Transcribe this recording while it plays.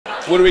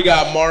What do we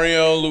got?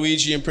 Mario,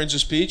 Luigi, and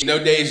Princess Peach?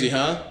 No Daisy,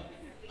 huh?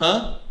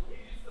 Huh?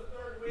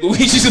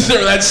 Luigi's the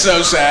third. That's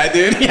so sad,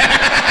 dude.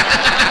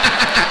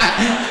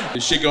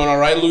 Is shit going all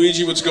right,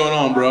 Luigi? What's going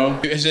on, bro?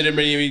 Has it been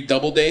any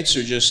double dates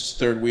or just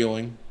third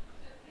wheeling?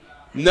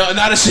 No,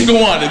 not a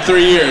single one in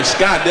 3 years.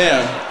 God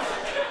damn.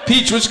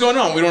 Peach, what's going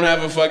on? We don't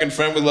have a fucking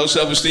friend with low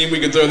self-esteem we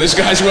can throw this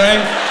guy's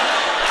way?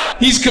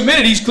 He's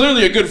committed. He's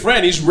clearly a good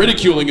friend. He's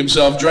ridiculing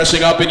himself,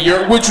 dressing up in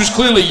which was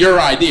clearly your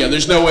idea.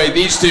 There's no way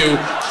these two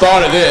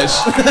thought of this.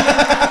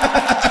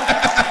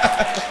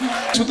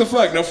 What the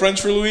fuck? No friends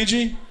for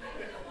Luigi?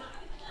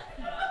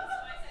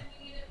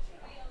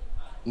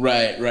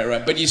 Right.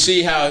 But you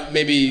see how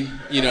maybe,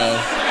 you know,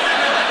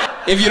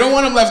 if you don't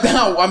want him left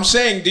out, I'm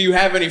saying, do you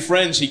have any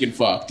friends he can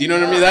fuck? Do you know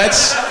what I mean?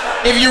 That's,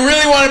 if you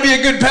really want to be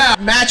a good pal,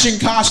 matching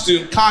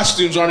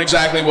costumes aren't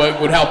exactly what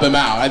would help him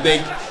out. I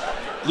think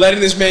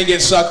letting this man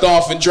get sucked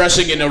off and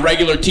dressing in a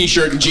regular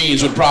t-shirt and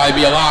jeans would probably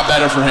be a lot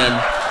better for him.